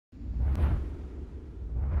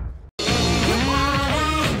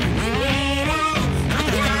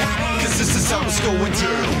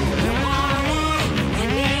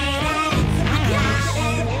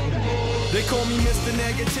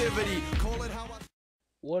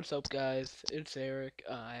What's up, guys? It's Eric.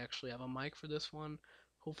 I actually have a mic for this one.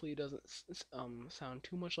 Hopefully, it doesn't sound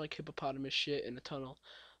too much like hippopotamus shit in a tunnel.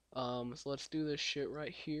 So let's do this shit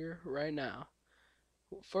right here, right now.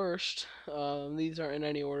 First, these aren't in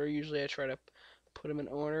any order. Usually, I try to put them in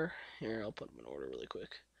order. Here, I'll put them in order really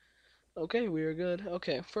quick. Okay, we are good.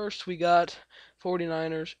 Okay, first we got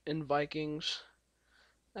 49ers and Vikings.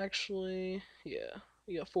 Actually, yeah.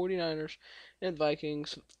 We got 49ers and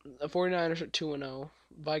Vikings. The 49ers at 2-0,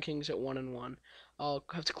 Vikings at 1-1. I'll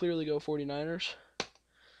have to clearly go 49ers.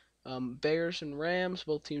 Bears and Rams,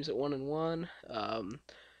 both teams at 1-1.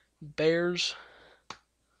 Bears.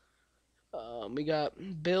 We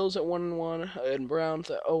got Bills at 1-1 and Browns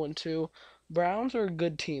at 0-2. Browns are a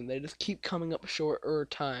good team. They just keep coming up short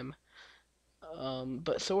time.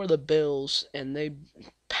 But so are the Bills, and they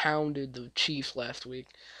pounded the Chiefs last week.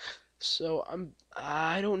 So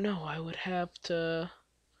I don't know. I would have to.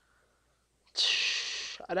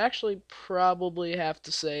 I'd actually probably have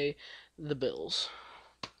to say the Bills.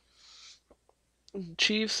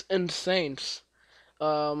 Chiefs and Saints.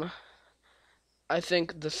 Um, I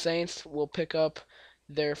think the Saints will pick up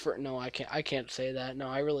their first. No, I can't. I can't say that. No,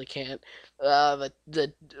 I really can't.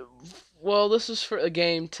 The well, this is for a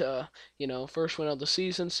game to first win of the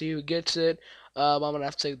season. See who gets it. I'm gonna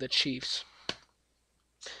have to say the Chiefs.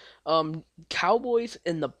 Cowboys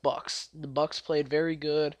and the Bucks. The Bucks played very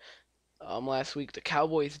good last week. The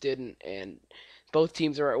Cowboys didn't, and both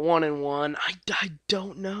teams are at 1-1. I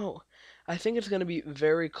don't know. I think it's going to be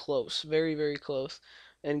very close, very very close,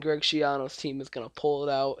 and Greg Schiano's team is going to pull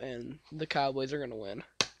it out, and the Cowboys are going to win.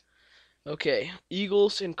 Okay,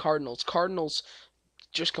 Eagles and Cardinals. Cardinals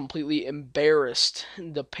just completely embarrassed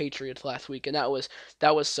the Patriots last week, and that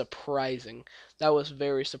was surprising. That was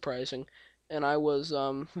very surprising, and I was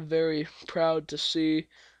very proud to see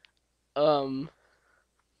um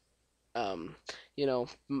um,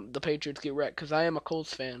 the Patriots get wrecked because I am a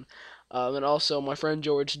Colts fan, and also my friend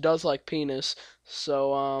George does like penis,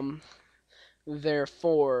 so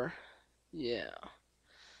therefore, yeah.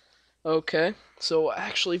 Okay, so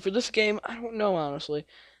actually for this game, I don't know honestly.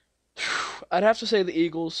 I'd have to say the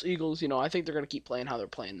Eagles. Eagles, I think they're gonna keep playing how they're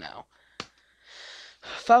playing now.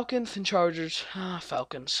 Falcons and Chargers.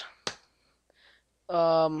 Falcons.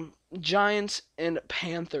 Giants and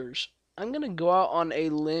Panthers. I'm gonna go out on a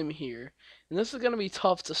limb here, and this is gonna be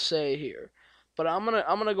tough to say here, but I'm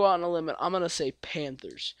gonna go out on a limb and I'm gonna say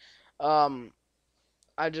Panthers. Um,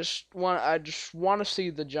 I just want to see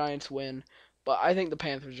the Giants win, but I think the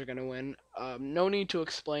Panthers are gonna win. No need to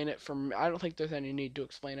explain it from. I don't think there's any need to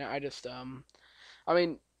explain it. I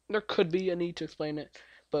mean, there could be a need to explain it,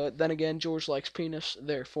 but then again, George likes penis,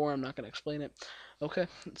 therefore I'm not gonna explain it. Okay,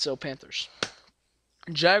 so Panthers.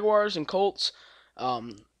 Jaguars and Colts.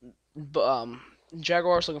 Um,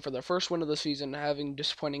 Jaguars looking for their first win of the season, having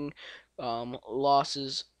disappointing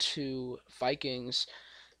losses to Vikings,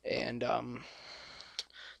 and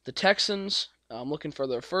the Texans looking for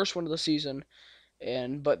their first win of the season.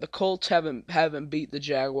 But the Colts haven't beat the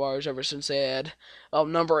Jaguars ever since they had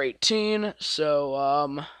number 18.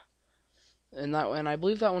 So and I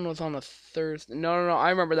believe that one was on a Thursday. No, I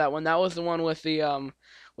remember that one. That was the one with the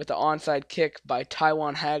onside kick by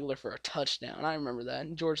Taiwan Hagler for a touchdown. I remember that.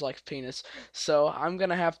 And George likes penis, so I'm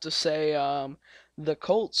gonna have to say the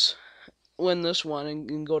Colts win this one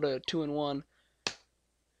and go to 2-1.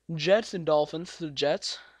 Jets and Dolphins. The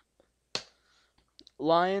Jets.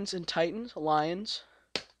 Lions and Titans. Lions.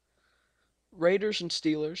 Raiders and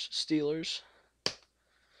Steelers. Steelers.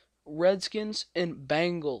 Redskins and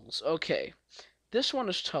Bengals. Okay, this one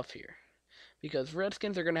is tough here, because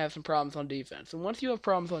Redskins are going to have some problems on defense. And once you have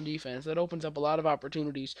problems on defense, that opens up a lot of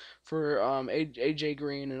opportunities for AJ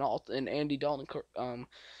Green and Andy Dalton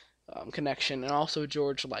connection, and also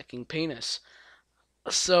George liking penis.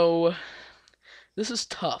 So this is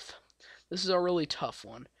tough. This is a really tough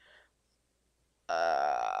one.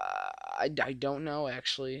 I don't know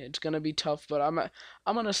actually. It's gonna be tough, but I'm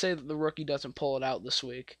gonna say that the rookie doesn't pull it out this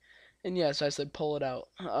week. And yes, I said pull it out.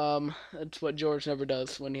 That's what George never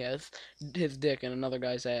does when he has his dick in another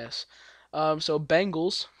guy's ass. So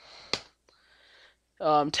Bengals,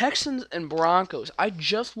 Texans and Broncos. I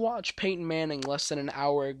just watched Peyton Manning less than an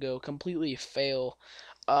hour ago completely fail,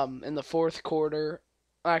 in the fourth quarter.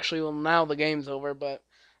 Actually, well now the game's over, but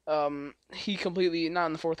he completely not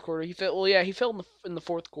in the fourth quarter. He failed. Well, yeah, he failed in the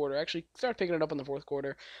fourth quarter. Actually, started picking it up in the fourth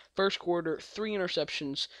quarter. First quarter, three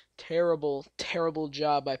interceptions. Terrible, terrible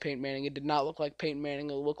job by Peyton Manning. It did not look like Peyton Manning.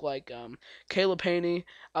 It looked like Caleb Haney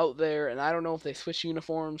out there, and I don't know if they switched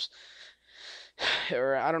uniforms,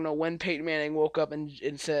 or I don't know when Peyton Manning woke up and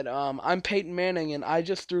said, "I'm Peyton Manning, and I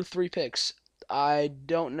just threw three picks." I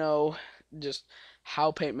don't know. Just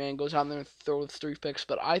how Peyton Manning goes out there and throws 3 picks,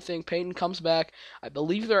 but I think Peyton comes back. I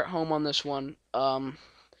believe they're at home on this one.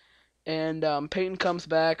 And Peyton comes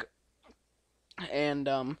back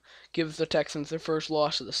and gives the Texans their first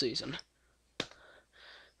loss of the season.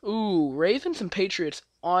 Ooh, Ravens and Patriots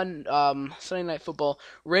on Sunday Night Football.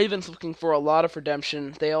 Ravens looking for a lot of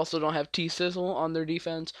redemption. They also don't have T Sizzle on their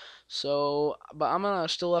defense, so but I'm gonna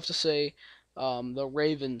still have to say the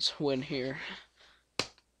Ravens win here.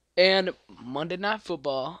 And Monday Night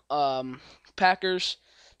Football, Packers,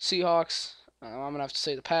 Seahawks. I'm gonna have to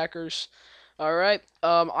say the Packers. All right.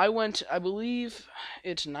 I believe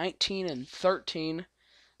it's 19-13.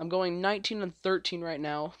 I'm going 19-13 right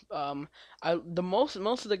now. The most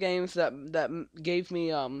of the games that gave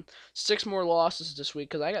me 6 more losses this week,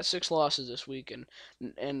 because I got 6 losses this week,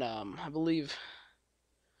 and I believe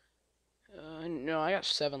no, I got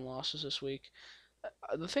 7 losses this week.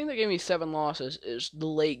 The thing that gave me 7 losses is the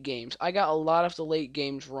late games. I got a lot of the late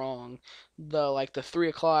games wrong. The 3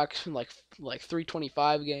 o'clock, like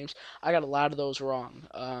 3:25 games. I got a lot of those wrong.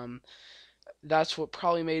 That's what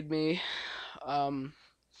um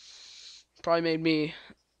probably made me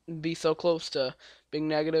be so close to being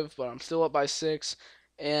negative, but I'm still up by 6.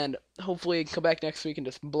 And hopefully I can come back next week and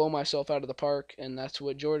just blow myself out of the park. And that's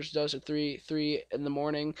what George does at 3 in the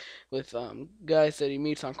morning with guys that he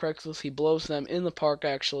meets on Craigslist. He blows them in the park,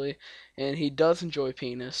 actually, and he does enjoy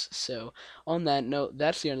penis. So on that note,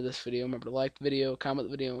 that's the end of this video. Remember to like the video, comment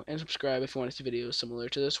the video, and subscribe if you want to see videos similar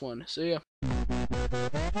to this one. So yeah.